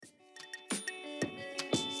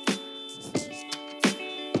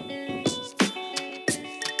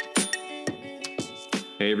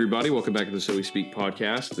Hey, everybody. Welcome back to the So We Speak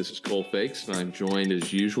podcast. This is Cole Feix, and I'm joined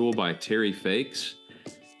as usual by Terry Feix.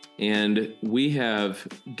 And we have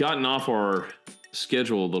gotten off our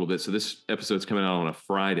schedule a little bit. So this episode's coming out on a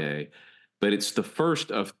Friday, but it's the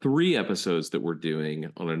first of 3 episodes that we're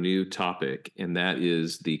doing on a new topic, and that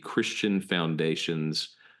is the Christian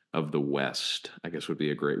foundations of the West, I guess would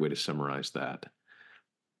be a great way to summarize that.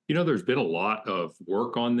 You know, there's been a lot of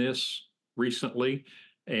work on this recently.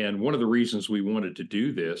 And one of the reasons we wanted to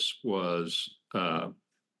do this was that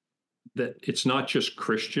it's not just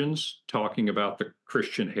Christians talking about the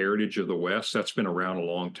Christian heritage of the West. That's been around a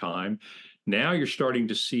long time. Now you're starting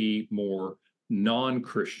to see more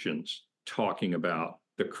non-Christians talking about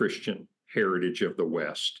the Christian heritage of the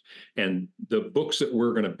West. And the books that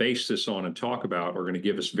we're going to base this on and talk about are going to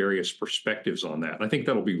give us various perspectives on that. And I think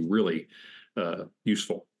that'll be really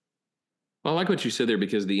useful. Well, I like what you said there,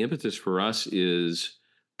 because the impetus for us is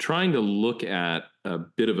trying to look at a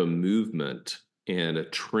bit of a movement and a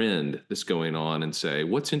trend that's going on and say,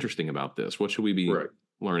 what's interesting about this? What should we be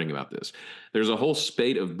learning about this? There's a whole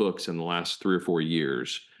spate of books in the last 3 or 4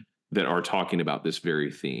 years that are talking about this very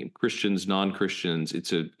theme. Christians, non-Christians,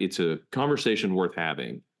 it's a conversation worth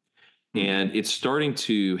having. And it's starting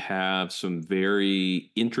to have some very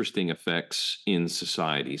interesting effects in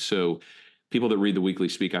society. So people that read the Weekly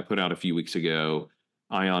Speak, I put out a few weeks ago,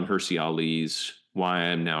 Ayaan Hirsi Ali's Why I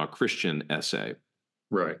Am Now a Christian essay.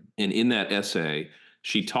 Right. And in that essay,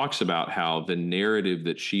 she talks about how the narrative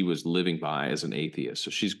that she was living by as an atheist.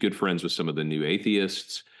 So she's good friends with some of the new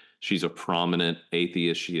atheists. She's a prominent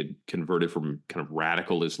atheist. She had converted from kind of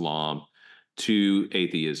radical Islam to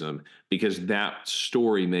atheism because that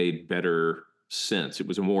story made better sense. It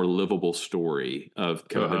was a more livable story of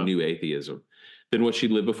kind of a new atheism than what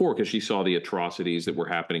she'd lived before, because she saw the atrocities that were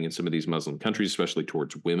happening in some of these Muslim countries, especially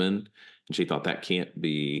towards women, and she thought that can't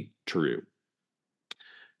be true.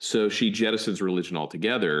 So she jettisons religion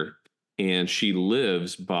altogether, and she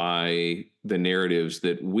lives by the narratives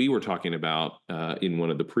that we were talking about in one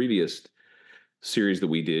of the previous series that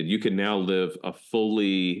we did. You can now live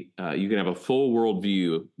you can have a full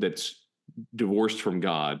worldview that's divorced from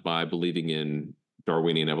God by believing in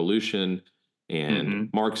Darwinian evolution and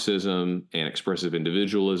Marxism and expressive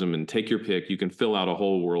individualism, and take your pick. You can fill out a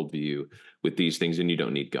whole worldview with these things, and you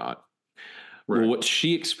don't need God. Right. Well, what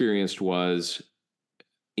she experienced was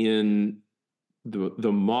in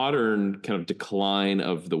the modern kind of decline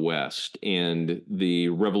of the West and the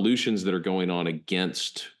revolutions that are going on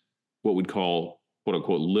against what we'd call, quote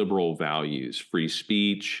unquote, liberal values, free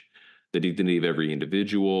speech, the dignity of every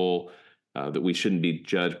individual, that we shouldn't be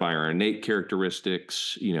judged by our innate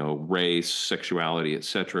characteristics, race, sexuality,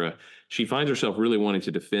 etc. She finds herself really wanting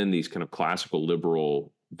to defend these kind of classical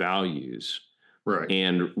liberal values, right,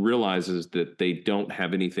 and realizes that they don't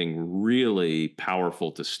have anything really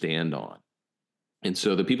powerful to stand on. And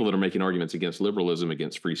so the people that are making arguments against liberalism,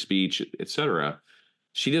 against free speech, etc.,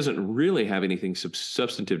 she doesn't really have anything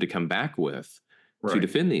substantive to come back with to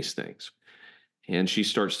defend these things. And she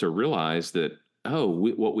starts to realize that,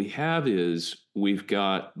 what we have is we've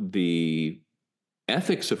got the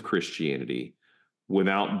ethics of Christianity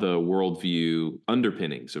without the worldview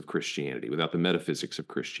underpinnings of Christianity, without the metaphysics of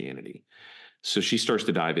Christianity. So she starts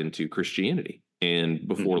to dive into Christianity, and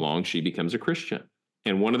before long, she becomes a Christian.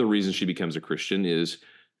 And one of the reasons she becomes a Christian is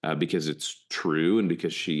because it's true and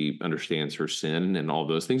because she understands her sin and all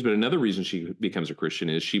those things. But another reason she becomes a Christian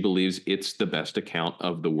is she believes it's the best account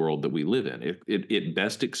of the world that we live in. It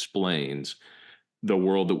best explains the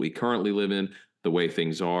world that we currently live in, the way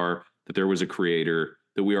things are, that there was a creator,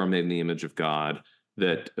 that we are made in the image of God,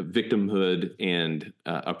 that victimhood and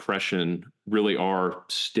oppression really are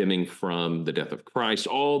stemming from the death of Christ.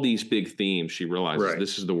 All these big themes, she realizes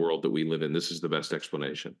this is the world that we live in. This is the best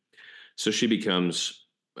explanation. So she becomes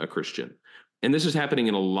a Christian. And this is happening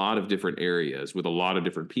in a lot of different areas with a lot of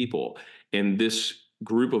different people. And this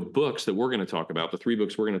group of books that we're going to talk about, the 3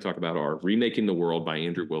 books we're going to talk about, are Remaking the World by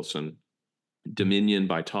Andrew Wilson, Dominion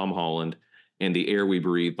by Tom Holland, and The Air We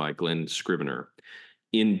Breathe by Glenn Scrivener.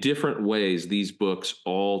 In different ways, these books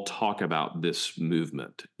all talk about this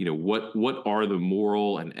movement. What are the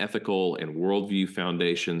moral and ethical and worldview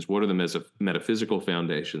foundations? What are the metaphysical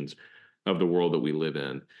foundations of the world that we live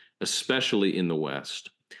in, especially in the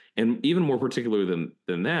West? And even more particular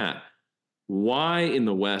than that, why in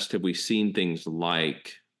the West have we seen things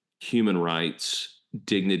like human rights,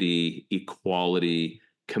 dignity, equality,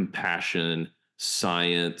 compassion,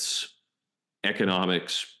 science,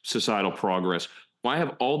 economics, societal progress? Why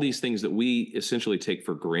have all these things that we essentially take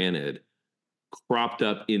for granted cropped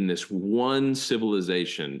up in this one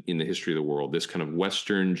civilization in the history of the world, this kind of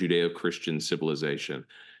Western Judeo-Christian civilization?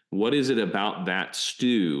 What is it about that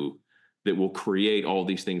stew that will create all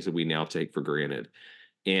these things that we now take for granted?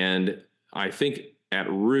 And I think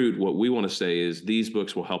at root, what we want to say is these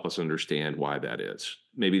books will help us understand why that is.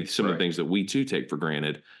 Maybe some of the Right. things that we too take for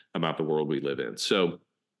granted about the world we live in. So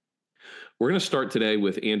we're going to start today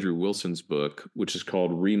with Andrew Wilson's book, which is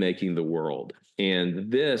called Remaking the World.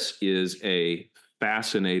 And this is a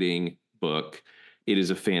fascinating book. It is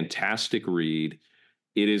a fantastic read.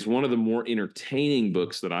 It is one of the more entertaining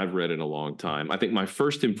books that I've read in a long time. I think my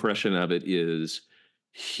first impression of it is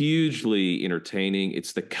hugely entertaining.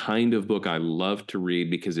 It's the kind of book I love to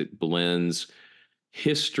read because it blends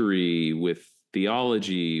history with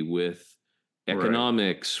theology, with Right.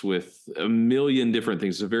 economics, with a million different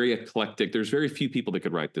things. It's a very eclectic. There's very few people that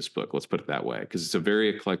could write this book. Let's put it that way, because it's a very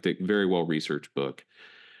eclectic, very well researched book.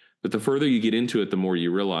 But the further you get into it, the more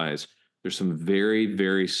you realize there's some very,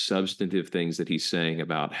 very substantive things that he's saying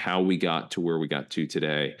about how we got to where we got to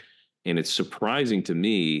today. And it's surprising to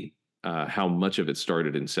me how much of it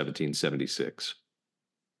started in 1776.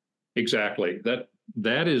 Exactly.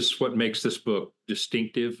 That is what makes this book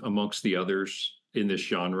distinctive amongst the others in this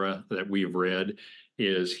genre that we have read,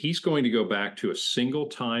 is he's going to go back to a single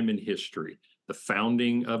time in history, the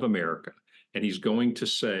founding of America, and he's going to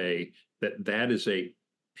say that that is a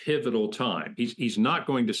pivotal time. He's not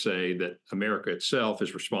going to say that America itself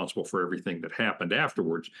is responsible for everything that happened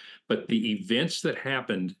afterwards, but the events that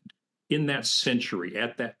happened in that century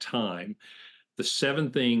at that time, the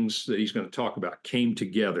seven things that he's going to talk about came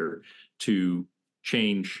together to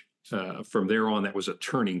change from there on. That was a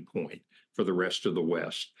turning point for the rest of the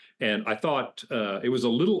West. And I thought it was a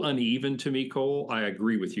little uneven to me, Cole. I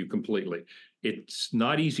agree with you completely. It's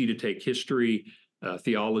not easy to take history,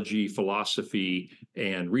 theology, philosophy,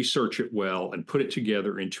 and research it well and put it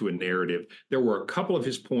together into a narrative. There were a couple of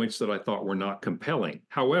his points that I thought were not compelling.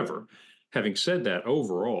 However, having said that,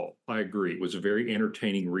 overall, I agree. It was a very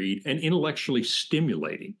entertaining read and intellectually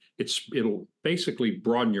stimulating. It'll basically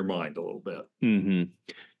broaden your mind a little bit. Mm-hmm.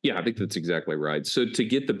 Yeah, I think that's exactly right. So to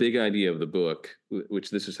get the big idea of the book, which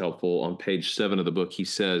this is helpful, on page 7 of the book, he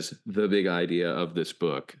says the big idea of this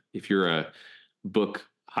book. If you're a book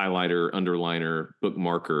highlighter, underliner,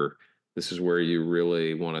 bookmarker, this is where you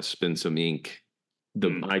really want to spend some ink.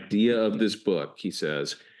 The idea of this book, he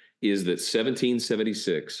says, is that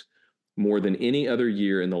 1776, more than any other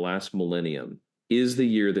year in the last millennium, is the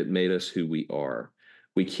year that made us who we are.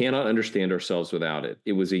 We cannot understand ourselves without it.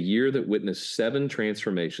 It was a year that witnessed 7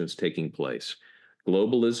 transformations taking place: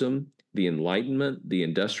 globalism, the Enlightenment, the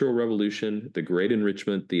Industrial Revolution, the Great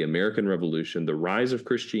Enrichment, the American Revolution, the rise of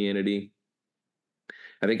Christianity,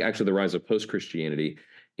 I think actually the rise of post-Christianity,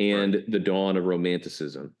 and Right. the dawn of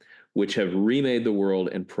Romanticism, which have remade the world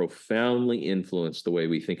and profoundly influenced the way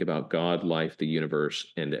we think about God, life, the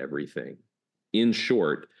universe, and everything. In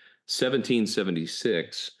short,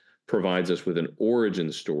 1776 provides us with an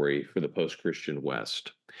origin story for the post-Christian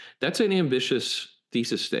West. That's an ambitious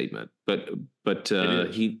thesis statement, but It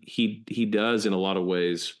is. he does in a lot of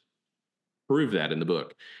ways prove that in the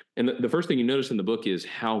book. And the first thing you notice in the book is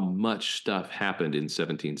how much stuff happened in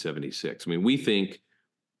 1776. I mean, we think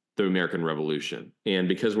the American Revolution, and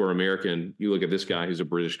because we're American, you look at this guy who's a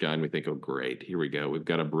British guy, and we think, oh, great, here we go. We've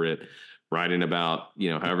got a Brit writing about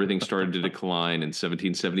how everything started to decline in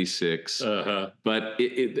 1776. Uh-huh. But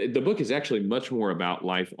the book is actually much more about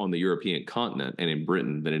life on the European continent and in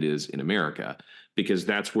Britain than it is in America, because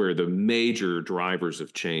that's where the major drivers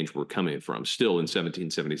of change were coming from. Still in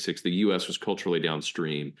 1776, the U.S. was culturally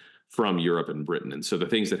downstream from Europe and Britain. And so the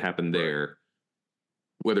things that happened Right. there,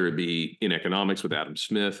 whether it be in economics with Adam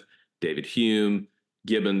Smith, David Hume,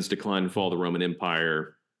 Gibbon's Decline and Fall of the Roman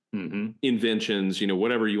Empire, Mm-hmm. inventions,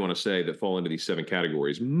 whatever you want to say that fall into these 7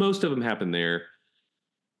 categories, most of them happen there,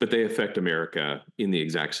 but they affect America in the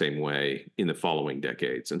exact same way in the following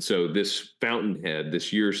decades. And so this fountainhead,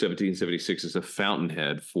 this year 1776, is a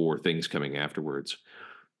fountainhead for things coming afterwards.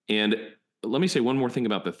 And let me say one more thing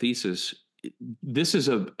about the thesis. This is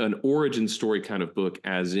an origin story kind of book,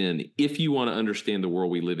 as in, if you want to understand the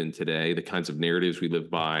world we live in today, the kinds of narratives we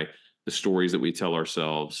live by, the stories that we tell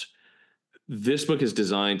ourselves, this book is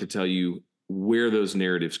designed to tell you where those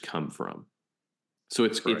narratives come from. So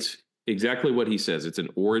Right. it's exactly what he says. It's an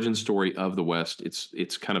origin story of the West.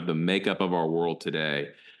 It's kind of the makeup of our world today.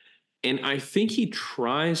 And I think he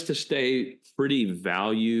tries to stay pretty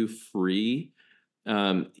value free.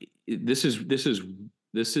 Um, this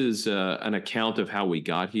is an account of how we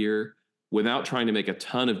got here, without trying to make a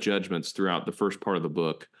ton of judgments throughout the first part of the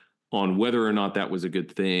book on whether or not that was a good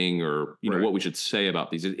thing, or Right. what we should say about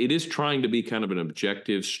these. It is trying to be kind of an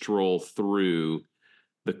objective stroll through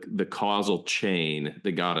the causal chain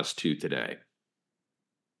that got us to today.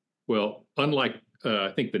 Well, unlike I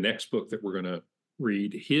think the next book that we're going to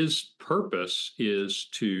read, his purpose is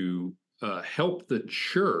to help the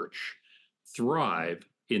church thrive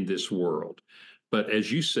in this world. But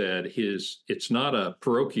as you said, it's not a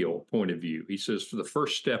parochial point of view. He says for the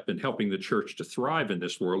first step in helping the church to thrive in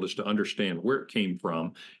this world is to understand where it came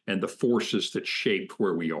from and the forces that shaped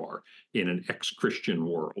where we are in an ex-Christian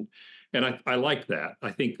world. And I like that.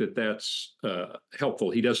 I think that that's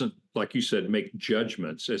helpful. He doesn't, like you said, make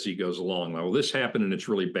judgments as he goes along. Well, this happened and it's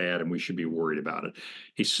really bad and we should be worried about it.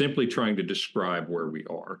 He's simply trying to describe where we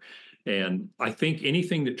are. And I think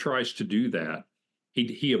anything that tries to do that,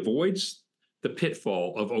 he avoids the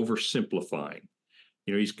pitfall of oversimplifying.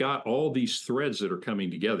 You know, he's got all these threads that are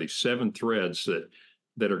coming together, these 7 threads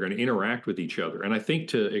that are going to interact with each other. And I think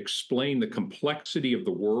to explain the complexity of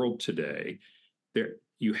the world today, there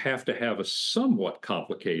you have to have a somewhat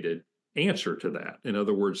complicated answer to that. In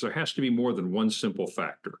other words, there has to be more than one simple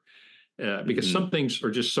factor. Because Mhm. some things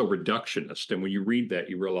are just so reductionist. And when you read that,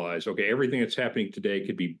 you realize, okay, everything that's happening today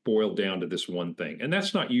could be boiled down to this one thing. And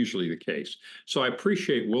that's not usually the case. So I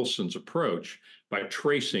appreciate Wilson's approach by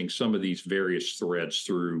tracing some of these various threads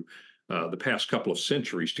through the past couple of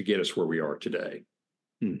centuries to get us where we are today.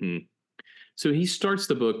 Mhm. So he starts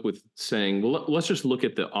the book with saying, well, let's just look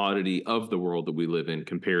at the oddity of the world that we live in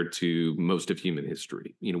compared to most of human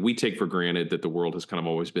history. You know, we take for granted that the world has kind of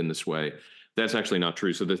always been this way. That's actually not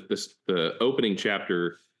true. So the opening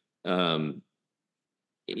chapter, um,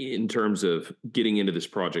 in terms of getting into this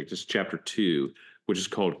project, is chapter 2, which is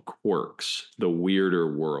called Quirks, the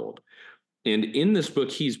Weirder World. And in this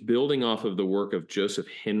book, he's building off of the work of Joseph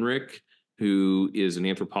Henrich, who is an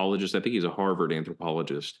anthropologist. I think he's a Harvard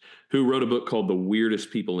anthropologist, who wrote a book called The Weirdest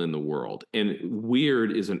People in the World. And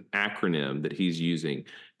weird is an acronym that he's using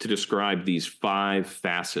to describe these 5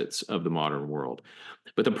 facets of the modern world.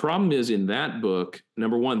 But the problem is in that book,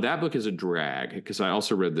 number one, that book is a drag because I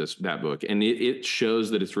also read that book, and it shows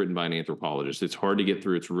that it's written by an anthropologist. It's hard to get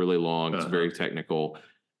through. It's really long. It's Uh-huh. very technical.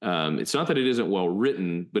 It's not that it isn't well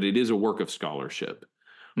written, but it is a work of scholarship.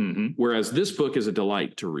 Mm-hmm. Whereas this book is a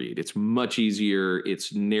delight to read. It's much easier.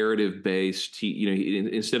 It's narrative based.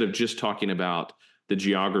 Instead of just talking about the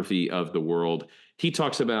geography of the world, he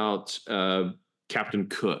talks about Captain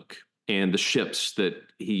Cook and the ships that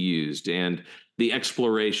he used and the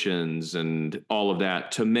explorations and all of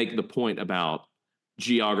that to make the point about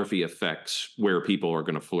geography affects where people are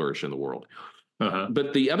going to flourish in the world. Uh-huh.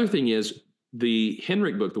 But the other thing is the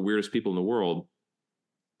Henrik book, The Weirdest People in the World,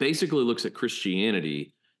 basically looks at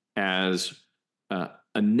Christianity as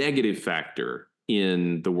a negative factor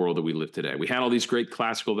in the world that we live today. We had all these great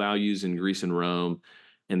classical values in Greece and Rome,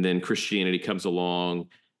 and then Christianity comes along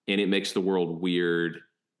and it makes the world weird.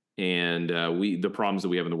 And the problems that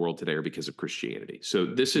we have in the world today are because of Christianity. So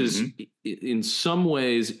this is Mm-hmm. in some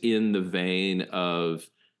ways in the vein of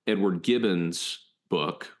Edward Gibbon's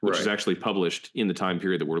book, which is Right. actually published in the time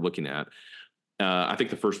period that we're looking at. I think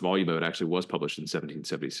the first volume of it actually was published in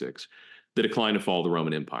 1776, The Decline and Fall of the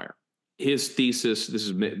Roman Empire. His thesis, this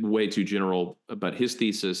is way too general, but his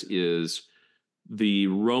thesis is the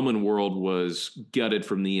Roman world was gutted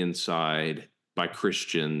from the inside by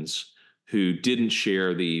Christians who didn't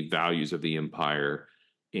share the values of the empire.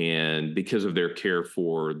 And because of their care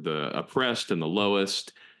for the oppressed and the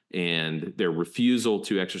lowest and their refusal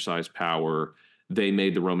to exercise power, they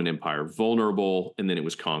made the Roman Empire vulnerable and then it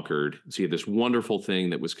was conquered. So you had this wonderful thing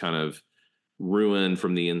that was kind of ruined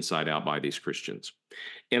from the inside out by these Christians.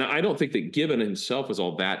 And I don't think that Gibbon himself was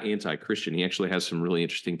all that anti-Christian. He actually has some really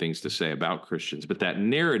interesting things to say about Christians. But that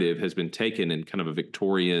narrative has been taken in kind of a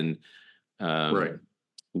Victorian Right.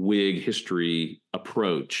 Whig history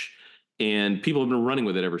approach, and people have been running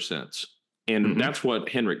with it ever since. And Mm-hmm. that's what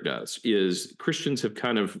Henrik does, is Christians have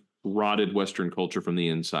kind of rotted Western culture from the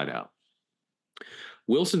inside out.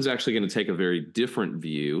 Wilson's actually going to take a very different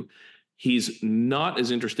view. He's not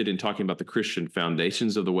as interested in talking about the Christian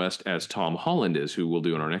foundations of the West as Tom Holland is, who we'll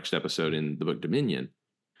do in our next episode in the book Dominion.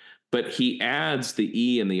 But he adds the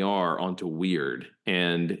E and the R onto weird.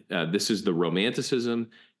 And this is the romanticism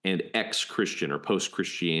and ex-Christian or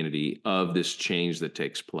post-Christianity of this change that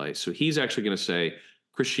takes place. So he's actually going to say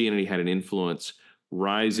Christianity had an influence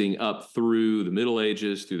rising up through the Middle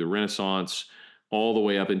Ages, through the Renaissance, all the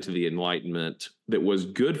way up into the Enlightenment that was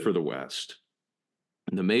good for the West.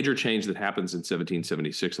 And the major change that happens in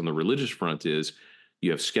 1776 on the religious front is you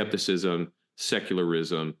have skepticism,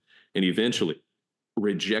 secularism, and eventually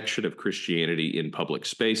rejection of Christianity in public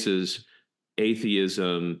spaces,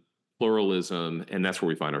 atheism, pluralism, and that's where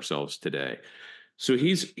we find ourselves today. So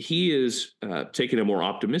he is taking a more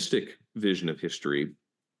optimistic vision of history,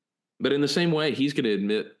 but in the same way, he's going to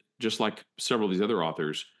admit, just like several of these other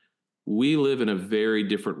authors, we live in a very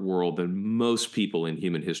different world than most people in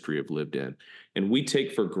human history have lived in. And we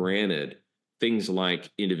take for granted things like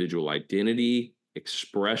individual identity,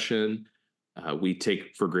 expression. We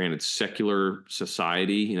take for granted secular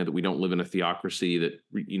society, that we don't live in a theocracy, that,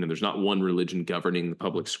 there's not one religion governing the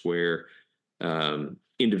public square.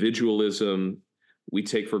 Individualism. We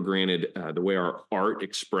take for granted the way our art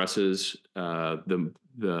expresses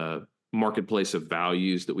the marketplace of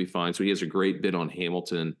values that we find. So he has a great bit on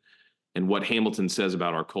Hamilton and what Hamilton says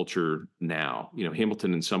about our culture now.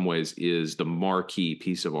 Hamilton in some ways is the marquee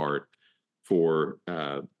piece of art for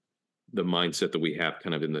the mindset that we have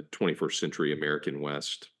kind of in the 21st century American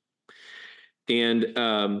West. And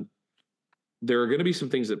there are going to be some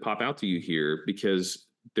things that pop out to you here, because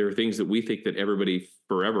there are things that we think that everybody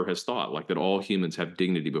forever has thought, like that all humans have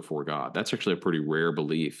dignity before God. That's actually a pretty rare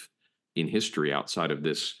belief in history outside of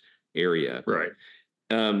this area. Right.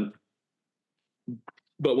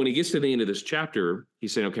 But when he gets to the end of this chapter,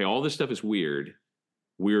 he's saying, okay, all this stuff is weirder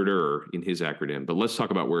in his acronym, but let's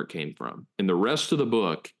talk about where it came from. And the rest of the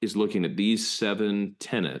book is looking at these 7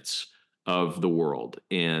 tenets of the world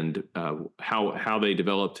and how they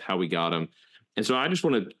developed, how we got them. And so I just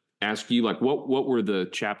want to ask you, like, what were the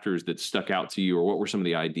chapters that stuck out to you, or what were some of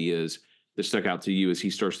the ideas that stuck out to you as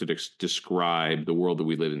he starts to describe the world that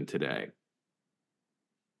we live in today?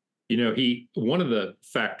 One of the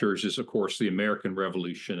factors is, of course, the American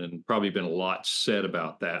Revolution, and probably been a lot said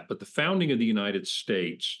about that. But the founding of the United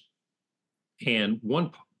States and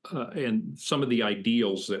some of the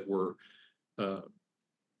ideals that were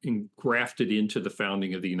engrafted into the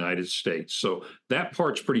founding of the United States. So that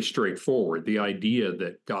part's pretty straightforward. The idea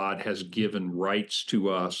that God has given rights to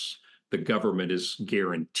us, the government is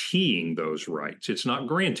guaranteeing those rights. It's not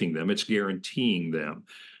granting them, it's guaranteeing them.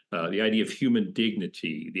 The idea of human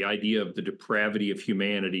dignity, the idea of the depravity of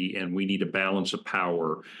humanity, and we need a balance of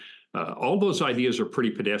power. All those ideas are pretty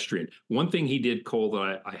pedestrian. One thing he did, Cole,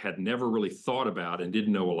 that I had never really thought about and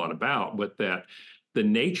didn't know a lot about, but that the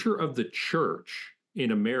nature of the church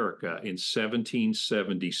in America in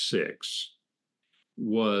 1776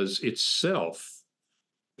 was itself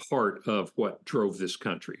part of what drove this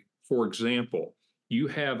country. For example, you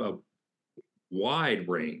have a wide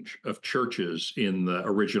range of churches in the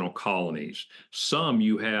original colonies. Some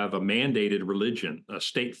you have a mandated religion, a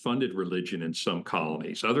state-funded religion in some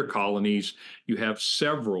colonies. Other colonies, you have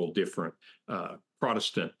several different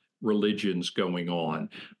Protestant religions going on.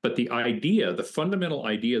 But the fundamental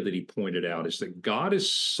idea that he pointed out is that God is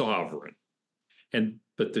sovereign,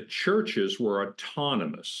 but the churches were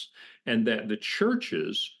autonomous, and that the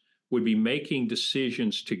churches would be making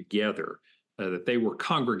decisions together. That they were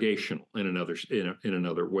congregational in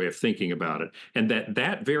another way of thinking about it, and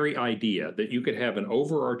that very idea that you could have an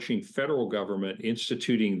overarching federal government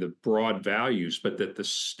instituting the broad values, but that the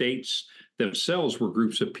states themselves were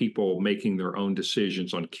groups of people making their own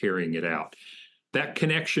decisions on carrying it out. That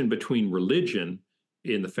connection between religion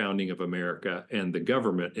in the founding of America and the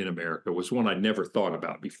government in America was one I'd never thought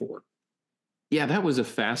about before. Yeah, that was a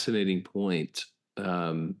fascinating point.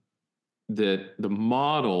 That the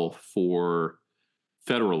model for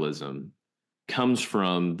federalism comes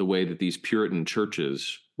from the way that these Puritan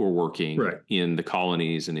churches were working in the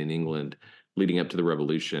colonies and in England leading up to the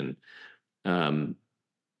Revolution. In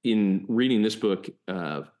reading this book,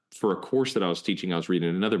 for a course that I was teaching, I was reading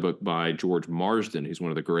another book by George Marsden, who's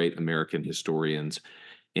one of the great American historians.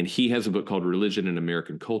 And he has a book called Religion and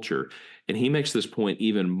American Culture. And he makes this point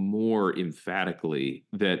even more emphatically,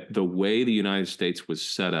 that the way the United States was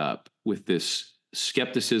set up with this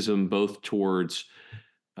skepticism both towards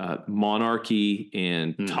monarchy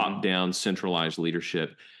and top-down centralized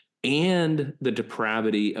leadership, and the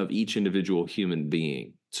depravity of each individual human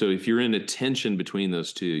being. So if you're in a tension between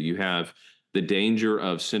those two, you have the danger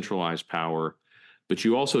of centralized power, but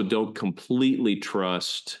you also don't completely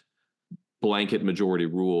trust blanket majority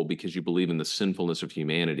rule because you believe in the sinfulness of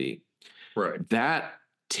humanity. Right. That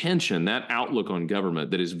tension, that outlook on government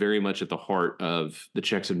that is very much at the heart of the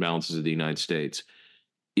checks and balances of the United States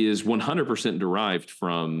is 100% derived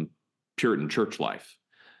from Puritan church life.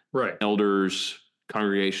 Right. Elders,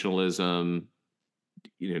 congregationalism,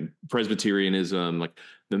 Presbyterianism, like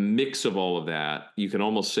the mix of all of that. You can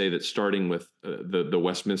almost say that starting with the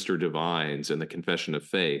Westminster Divines and the Confession of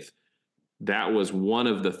Faith, that was one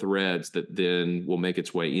of the threads that then will make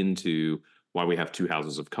its way into why we have 2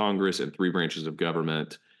 houses of Congress and 3 branches of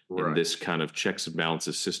government, and this kind of checks and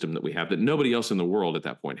balances system that we have that nobody else in the world at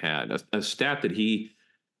that point had. A stat that he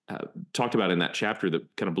talked about in that chapter that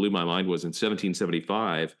kind of blew my mind was in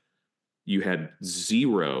 1775, you had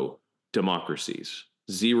 0 democracies,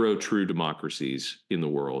 0 true democracies in the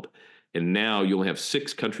world. And now you only have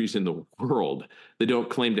 6 countries in the world that don't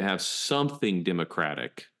claim to have something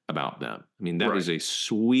democratic about them. I mean, that Right. is a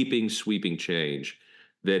sweeping, sweeping change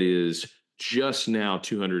that is just now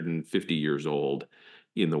 250 years old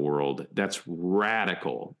in the world. That's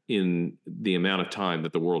radical in the amount of time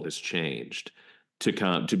that the world has changed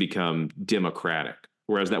to become democratic.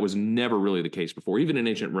 Whereas that was never really the case before. Even in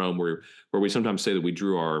ancient Rome, where we sometimes say that we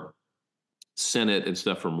drew our Senate and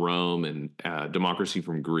stuff from Rome and democracy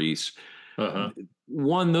from Greece. Uh-huh.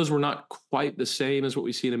 One, those were not quite the same as what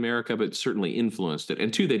we see in America, but certainly influenced it.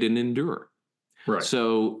 And two, they didn't endure. Right.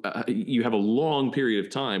 So you have a long period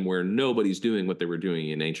of time where nobody's doing what they were doing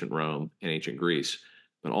in ancient Rome and ancient Greece.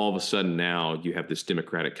 But all of a sudden now you have this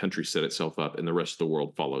democratic country set itself up and the rest of the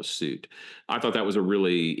world follows suit. I thought that was a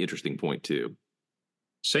really interesting point too.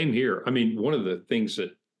 Same here. I mean, one of the things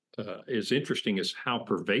that is interesting is how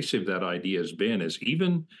pervasive that idea has been. Is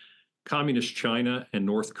even communist China and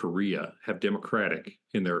North Korea have democratic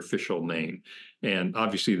in their official name. And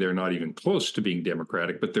obviously, they're not even close to being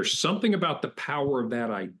democratic, but there's something about the power of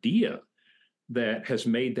that idea that has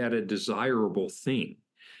made that a desirable thing.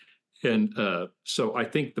 And so I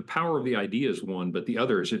think the power of the idea is one, but the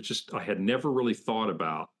other is I had never really thought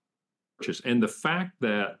about churches. And the fact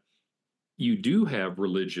that you do have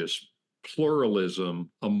religious pluralism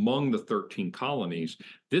among the 13 colonies,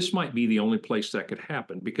 this might be the only place that could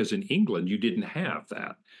happen because in England, you didn't have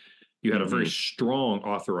that. You had a very strong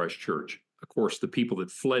authorized church. Of course, the people that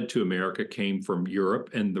fled to America came from Europe,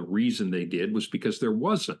 and the reason they did was because there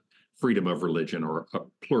wasn't freedom of religion or a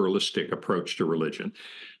pluralistic approach to religion.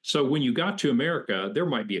 So when you got to America, there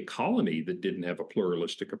might be a colony that didn't have a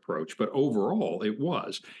pluralistic approach, but overall it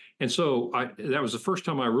was. And so that was the first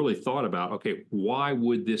time I really thought about, okay, why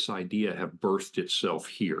would this idea have birthed itself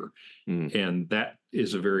here? And that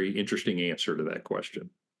is a very interesting answer to that question.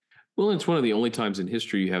 Well, it's one of the only times in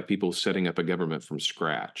history you have people setting up a government from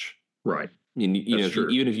scratch. Right. And,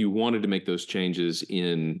 Even if you wanted to make those changes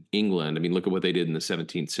in England, I mean, look at what they did in the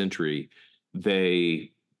 17th century.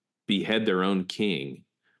 They behead their own king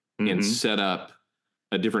and set up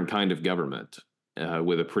a different kind of government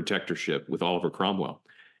with a protectorship with Oliver Cromwell.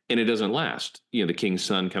 And it doesn't last. The king's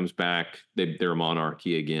son comes back. They're a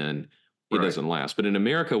monarchy again. It doesn't last. But in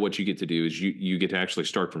America, what you get to do is you get to actually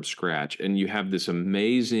start from scratch. And you have this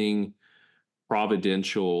amazing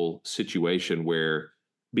providential situation where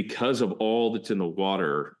because of all that's in the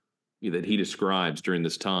water that he describes during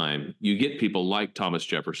this time, you get people like Thomas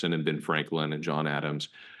Jefferson and Ben Franklin and John Adams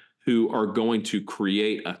who are going to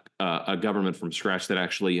create a government from scratch that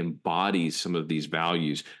actually embodies some of these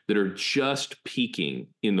values that are just peaking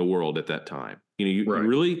in the world at that time. You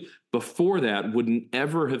really, before that, wouldn't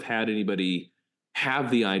ever have had anybody have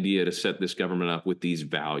the idea to set this government up with these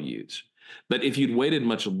values. But if you'd waited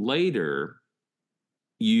much later,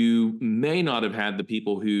 you may not have had the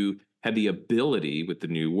people who had the ability with the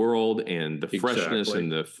new world and the freshness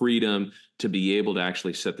and the freedom to be able to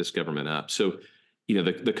actually set this government up. So,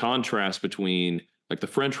 the contrast between like the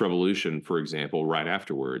French Revolution, for example, right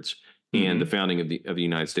afterwards, and the founding of the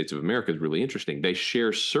United States of America is really interesting. They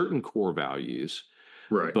share certain core values,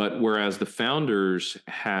 but whereas the founders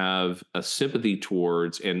have a sympathy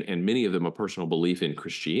towards and many of them a personal belief in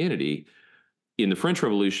Christianity, in the French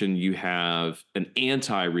Revolution, you have an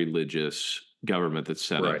anti-religious government that's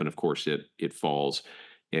set up, and of course it falls,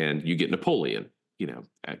 and you get Napoleon,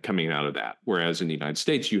 coming out of that. Whereas in the United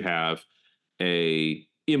States, you have a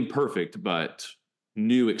imperfect but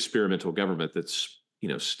new experimental government that's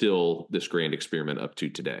still this grand experiment up to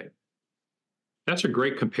today. That's a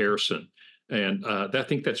great comparison, and I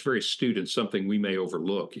think that's very astute and something we may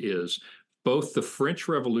overlook is both the French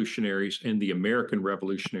revolutionaries and the American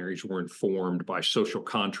revolutionaries were informed by social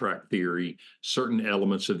contract theory, certain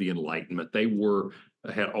elements of the Enlightenment. They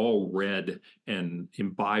had all read and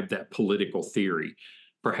imbibed that political theory.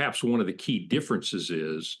 Perhaps one of the key differences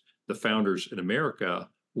is the founders in America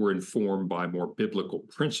were informed by more biblical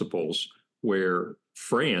principles, where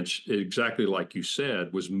France, exactly like you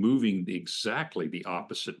said, was moving exactly the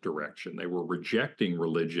opposite direction. They were rejecting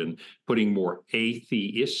religion, putting more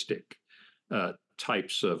atheistic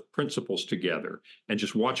types of principles together, and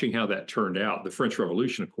just watching how that turned out. The French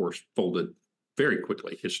Revolution, of course, folded very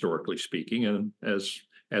quickly, historically speaking, and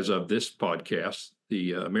as of this podcast,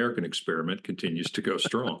 the American experiment continues to go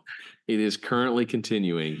strong. It is currently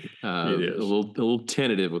continuing. It is a little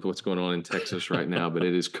tentative with what's going on in Texas right now, but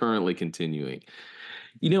it is currently continuing.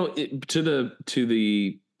 To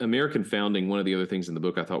the American founding, one of the other things in the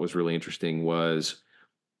book I thought was really interesting was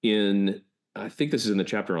I think this is in the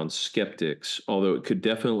chapter on skeptics, although it could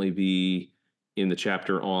definitely be in the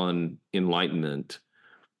chapter on enlightenment.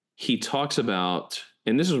 He talks about,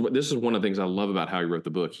 And this is one of the things I love about how he wrote the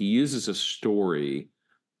book. He uses a story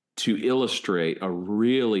to illustrate a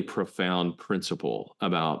really profound principle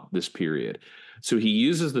about this period. So he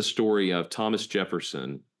uses the story of Thomas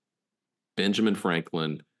Jefferson, Benjamin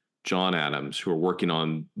Franklin, John Adams, who are working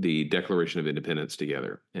on the Declaration of Independence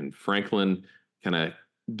together. And Franklin kind of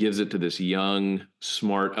gives it to this young,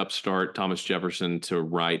 smart upstart Thomas Jefferson to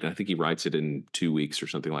write. And I think he writes it in 2 weeks or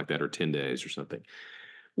something like that, or 10 days or something.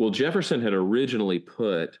 Well, Jefferson had originally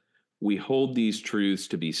put, "We hold these truths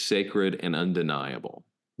to be sacred and undeniable,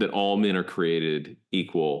 that all men are created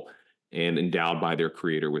equal and endowed by their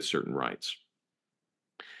creator with certain rights."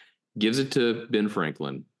 Gives it to Ben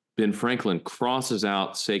Franklin. Ben Franklin crosses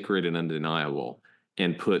out sacred and undeniable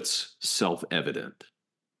and puts self-evident,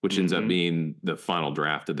 which ends up being the final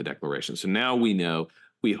draft of the Declaration. So now we know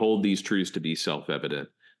we hold these truths to be self-evident,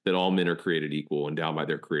 that all men are created equal, endowed by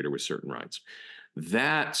their creator with certain rights.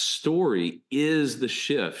 That story is the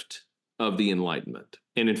shift of the Enlightenment.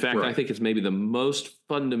 And in fact, I think it's maybe the most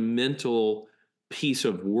fundamental piece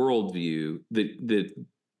of worldview that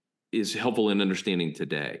is helpful in understanding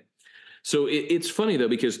today. So it's funny, though,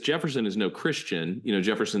 because Jefferson is no Christian.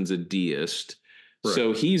 Jefferson's a deist. Right.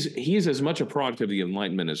 So he's as much a product of the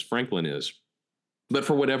Enlightenment as Franklin is. But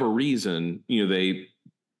for whatever reason, they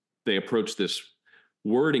approach this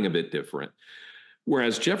wording a bit different.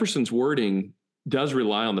 Whereas Jefferson's wording does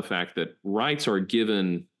rely on the fact that rights are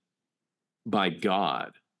given by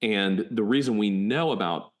God. And the reason we know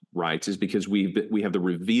about rights is because we have the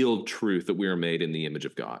revealed truth that we are made in the image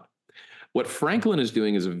of God. What Franklin is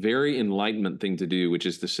doing is a very Enlightenment thing to do, which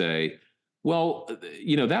is to say, well,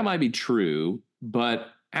 that might be true, but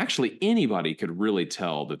actually anybody could really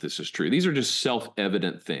tell that this is true. These are just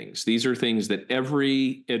self-evident things. These are things that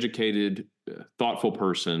every educated, thoughtful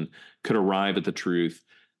person could arrive at the truth,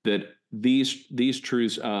 that these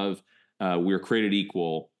truths of we're created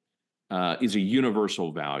equal is a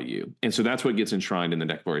universal value. And so that's what gets enshrined in the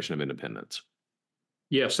Declaration of Independence.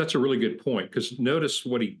 Yes, that's a really good point, because notice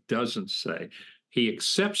what he doesn't say. He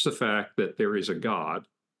accepts the fact that there is a God,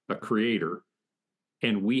 a creator,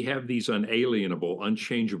 and we have these unalienable,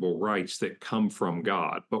 unchangeable rights that come from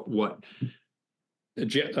God. But what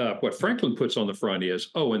Franklin puts on the front is,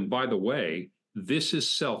 oh, and by the way, this is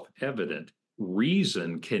self-evident.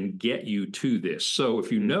 Reason can get you to this. So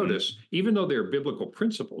if you notice, even though there are biblical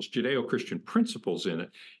principles, Judeo-Christian principles in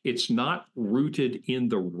it, it's not rooted in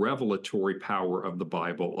the revelatory power of the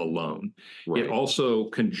Bible alone. Right. It also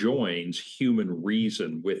conjoins human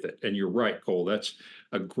reason with it. And you're right, Cole, that's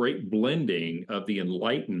a great blending of the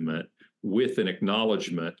Enlightenment with an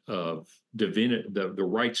acknowledgement of divinity, the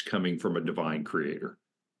rights coming from a divine creator.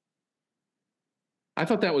 I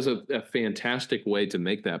thought that was a fantastic way to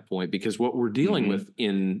make that point, because what we're dealing with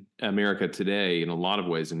in America today, in a lot of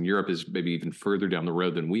ways, and Europe is maybe even further down the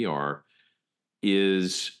road than we are,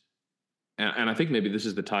 is, and I think maybe this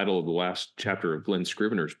is the title of the last chapter of Glenn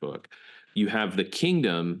Scrivener's book, you have the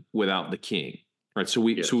kingdom without the king, right? So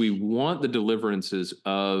we want the deliverances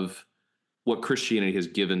of what Christianity has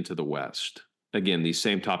given to the West. Again, these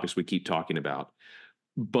same topics we keep talking about,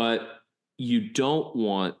 but you don't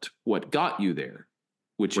want what got you there,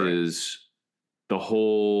 which is the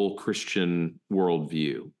whole Christian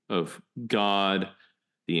worldview of God,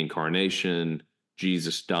 the incarnation,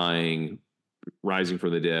 Jesus dying, rising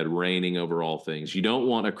from the dead, reigning over all things. You don't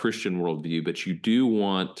want a Christian worldview, but you do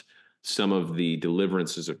want some of the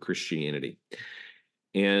deliverances of Christianity.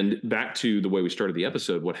 And back to the way we started the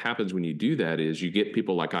episode, what happens when you do that is you get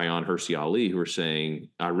people like Ayaan Hirsi Ali who are saying,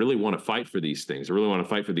 I really want to fight for these things. I really want to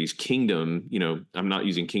fight for these kingdom, I'm not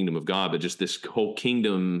using kingdom of God, but just this whole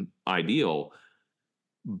kingdom ideal.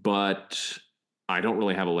 But I don't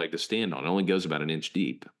really have a leg to stand on. It only goes about an inch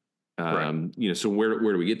deep. So where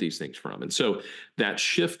do we get these things from? And so that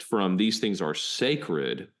shift from these things are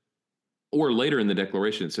sacred, or later in the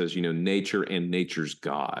Declaration, it says, nature and nature's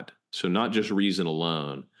God. So not just reason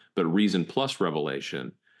alone, but reason plus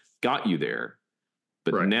revelation got you there.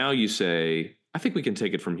 But now you say, I think we can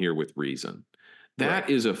take it from here with reason. That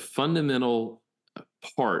is a fundamental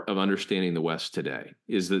part of understanding the West today,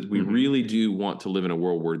 is that we really do want to live in a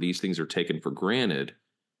world where these things are taken for granted,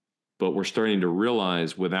 but we're starting to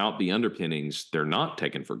realize without the underpinnings, they're not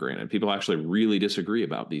taken for granted. People actually really disagree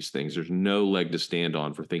about these things. There's no leg to stand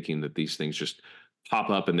on for thinking that these things just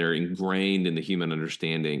pop up and they're ingrained in the human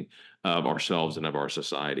understanding of ourselves and of our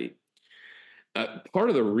society. Part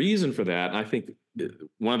of the reason for that, I think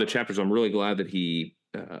one of the chapters I'm really glad that he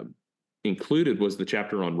included was the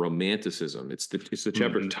chapter on romanticism. It's the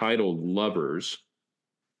chapter titled Lovers.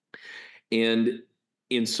 And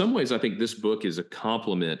in some ways, I think this book is a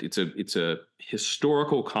compliment. It's a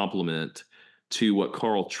historical compliment to what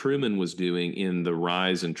Carl Trueman was doing in The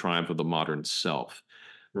Rise and Triumph of the Modern Self.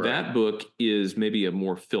 Right. That book is maybe a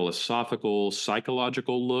more philosophical,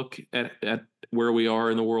 psychological look at where we are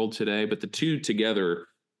in the world today, but the two together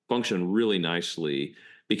function really nicely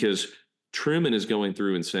because Truman is going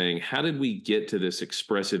through and saying, how did we get to this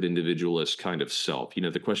expressive individualist kind of self?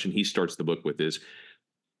 The question he starts the book with is,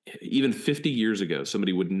 even 50 years ago,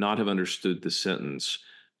 somebody would not have understood the sentence,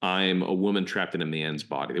 I'm a woman trapped in a man's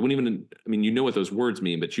body. They wouldn't even, I mean, you know what those words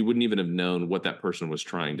mean, but you wouldn't even have known what that person was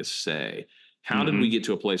trying to say. How did we Mm-hmm. get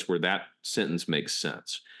to a place where that sentence makes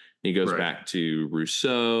sense? And he goes Right. back to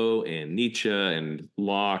Rousseau and Nietzsche and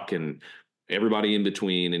Locke and everybody in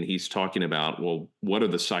between. And he's talking about, well, what are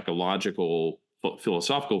the psychological,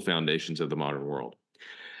 philosophical foundations of the modern world?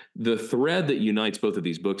 The thread that unites both of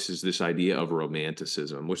these books is this idea of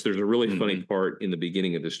romanticism, which there's a really funny Mm-hmm. part in the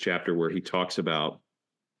beginning of this chapter where he talks about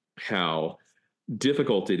how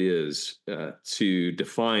difficult it is to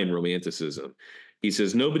define romanticism. He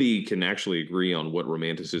says nobody can actually agree on what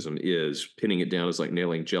romanticism is. Pinning it down is like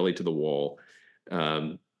nailing jelly to the wall.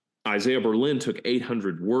 Um, Isaiah Berlin took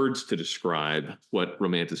 800 words to describe what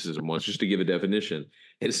romanticism was, just to give a definition.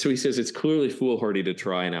 And so he says it's clearly foolhardy to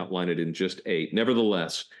try and outline it in just 8.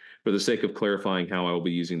 Nevertheless, for the sake of clarifying how I will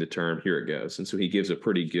be using the term, here it goes. And so he gives a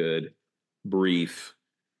pretty good, brief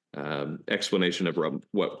explanation of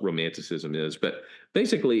what romanticism is. But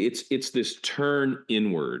basically, it's this turn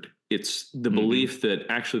inward. It's the Mm-hmm. belief that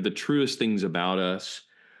actually the truest things about us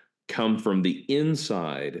come from the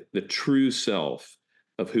inside, the true self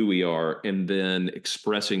of who we are, and then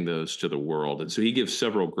expressing those to the world. And so he gives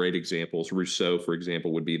several great examples. Rousseau, for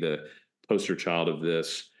example, would be the poster child of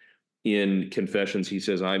this. In Confessions, he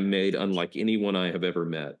says, I'm made unlike anyone I have ever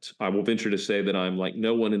met. I will venture to say that I'm like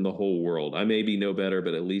no one in the whole world. I may be no better,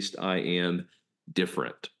 but at least I am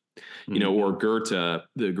different. Or Mm-hmm. Goethe,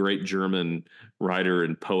 the great German writer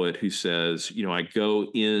and poet, who says, I go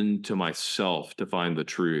into myself to find the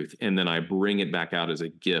truth, and then I bring it back out as a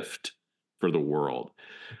gift for the world.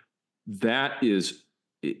 That is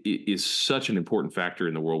such an important factor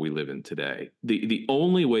in the world we live in today. The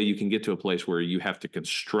only way you can get to a place where you have to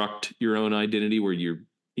construct your own identity, where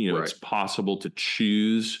Right. it's possible to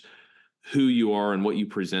choose who you are and what you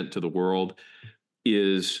present to the world,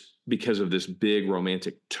 is because of this big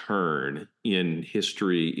romantic turn in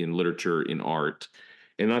history, in literature, in art.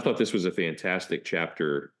 And I thought this was a fantastic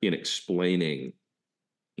chapter in explaining,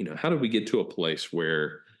 how did we get to a place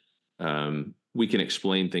where we can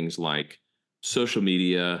explain things like social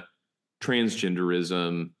media,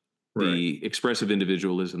 transgenderism, Right. the expressive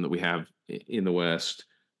individualism that we have in the West.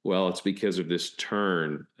 Well, it's because of this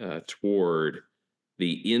turn toward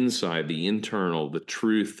the inside, the internal, the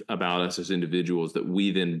truth about us as individuals that we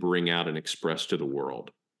then bring out and express to the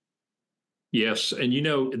world. Yes, and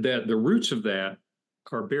that the roots of that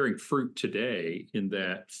are bearing fruit today in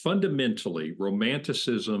that fundamentally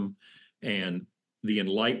romanticism and the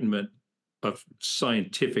enlightenment of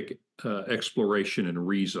scientific exploration and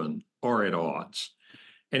reason are at odds.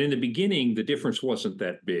 And in the beginning, the difference wasn't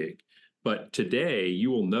that big. But today,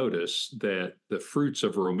 you will notice that the fruits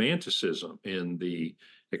of romanticism in the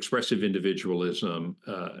expressive individualism,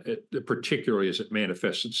 particularly as it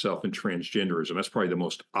manifests itself in transgenderism, that's probably the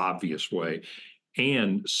most obvious way,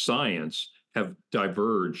 and science have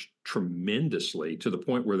diverged tremendously to the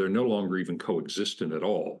point where they're no longer even coexistent at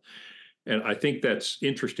all. And I think that's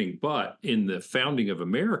interesting. But in the founding of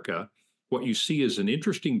America, what you see is an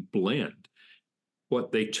interesting blend.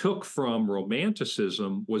 What they took from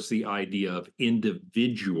romanticism was the idea of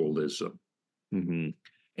individualism, Mm-hmm.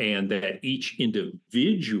 and that each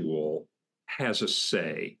individual has a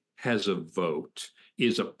say, has a vote,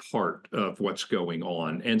 is a part of what's going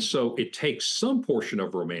on. And so it takes some portion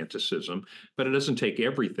of romanticism, but it doesn't take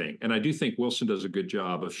everything. And I do think Wilson does a good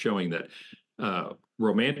job of showing that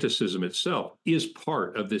romanticism itself is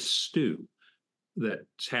part of this stew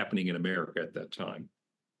that's happening in America at that time.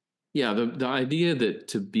 Yeah, the idea that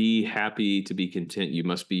to be happy, to be content, you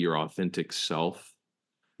must be your authentic self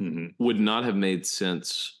Mm-hmm. would not have made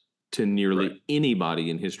sense to Right, nearly anybody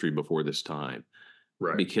in history before this time,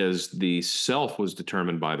 right, because the self was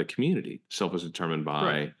determined by the community. Self was determined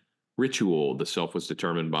right. by ritual. The self was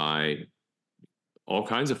determined by all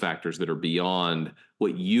kinds of factors that are beyond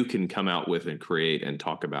what you can come out with and create and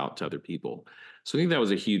talk about to other people. So I think that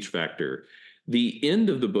was a huge factor. The end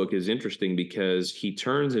of the book is interesting because he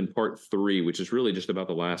turns in part 3, which is really just about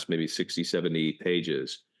the last maybe 60, 70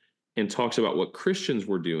 pages, and talks about what Christians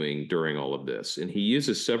were doing during all of this. And he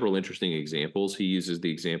uses several interesting examples. He uses the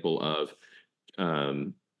example of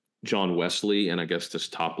um, John Wesley and Augustus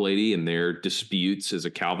Toplady and their disputes as a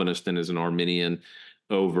Calvinist and as an Arminian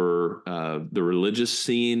over the religious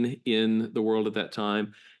scene in the world at that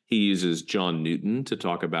time. He uses John Newton to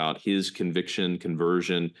talk about his conviction,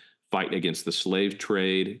 conversion, fight against the slave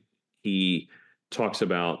trade. He talks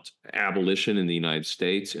about abolition in the United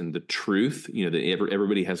States and the truth, that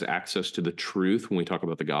everybody has access to the truth when we talk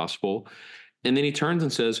about the gospel. And then he turns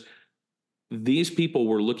and says, these people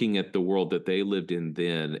were looking at the world that they lived in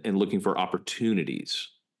then and looking for opportunities.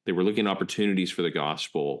 They were looking at opportunities for the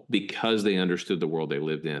gospel because they understood the world they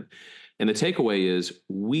lived in. And the takeaway is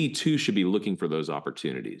we too should be looking for those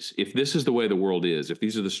opportunities. If this is the way the world is, if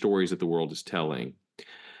these are the stories that the world is telling,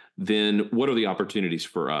 then what are the opportunities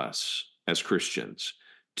for us as Christians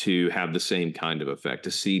to have the same kind of effect,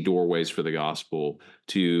 to see doorways for the gospel,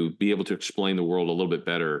 to be able to explain the world a little bit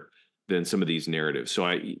better than some of these narratives? So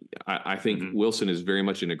I think Wilson is very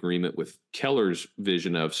much in agreement with Keller's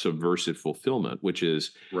vision of subversive fulfillment, which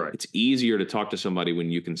is It's easier to talk to somebody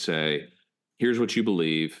when you can say, here's what you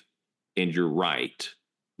believe and you're right.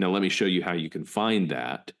 Now let me show you how you can find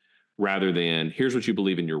that, rather than here's what you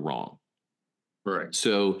believe and you're wrong. Right.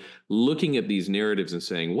 So looking at these narratives and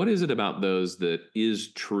saying, what is it about those that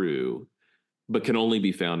is true, but can only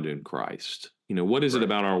be found in Christ? What is it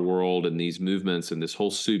about our world and these movements and this whole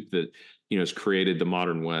soup that, has created the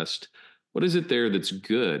modern West? What is it there that's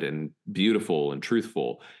good and beautiful and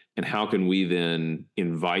truthful? And how can we then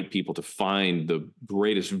invite people to find the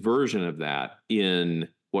greatest version of that in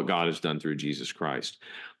what God has done through Jesus Christ?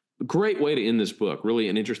 Great way to end this book, really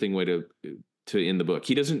an interesting way to end the book.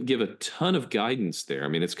 He doesn't give a ton of guidance there. I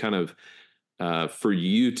mean, it's kind of for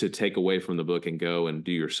you to take away from the book and go and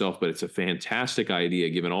do yourself. But it's a fantastic idea,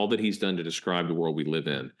 given all that he's done to describe the world we live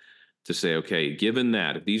in, to say, okay, given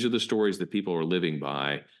that, if these are the stories that people are living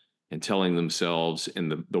by and telling themselves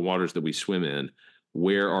in the waters that we swim in,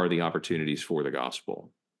 where are the opportunities for the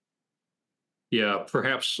gospel? Yeah,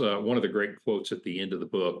 perhaps one of the great quotes at the end of the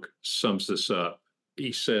book sums this up.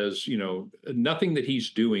 He says, nothing that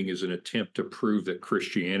he's doing is an attempt to prove that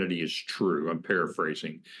Christianity is true. I'm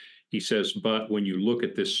paraphrasing. He says, but when you look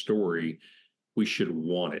at this story, we should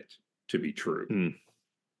want it to be true.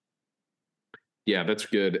 Yeah, that's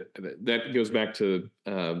good. That goes back to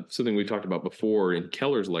something we talked about before in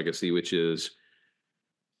Keller's legacy, which is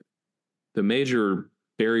the major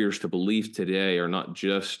barriers to belief today are not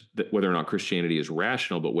just that whether or not Christianity is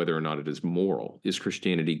rational, but whether or not it is moral. Is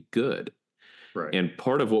Christianity good? Right. And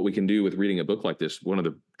part of what we can do with reading a book like this, one of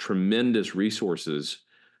the tremendous resources,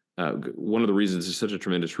 one of the reasons it's such a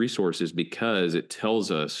tremendous resource is because it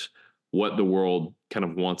tells us what the world kind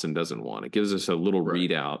of wants and doesn't want. It gives us a little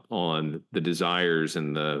readout on the desires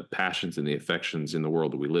and the passions and the affections in the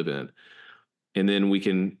world that we live in. And then we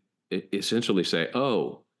can essentially say,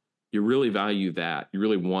 oh, you really value that. You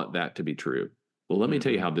really want that to be true. Well, let me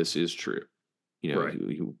tell you how this is true.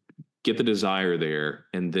 You get the desire there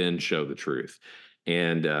and then show the truth.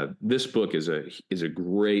 And this book is a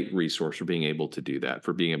great resource for being able to do that,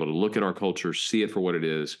 for being able to look at our culture, see it for what it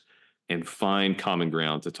is, and find common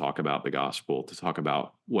ground to talk about the gospel, to talk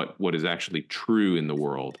about what is actually true in the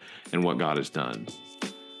world and what God has done.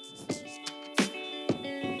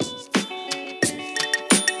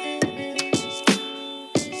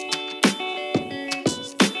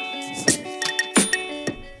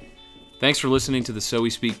 Thanks for listening to the So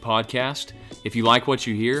We Speak podcast. If you like what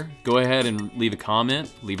you hear, go ahead and leave a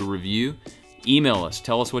comment, leave a review, email us,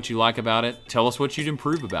 tell us what you like about it, tell us what you'd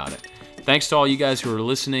improve about it. Thanks to all you guys who are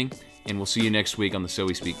listening, and we'll see you next week on the So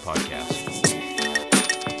We Speak podcast.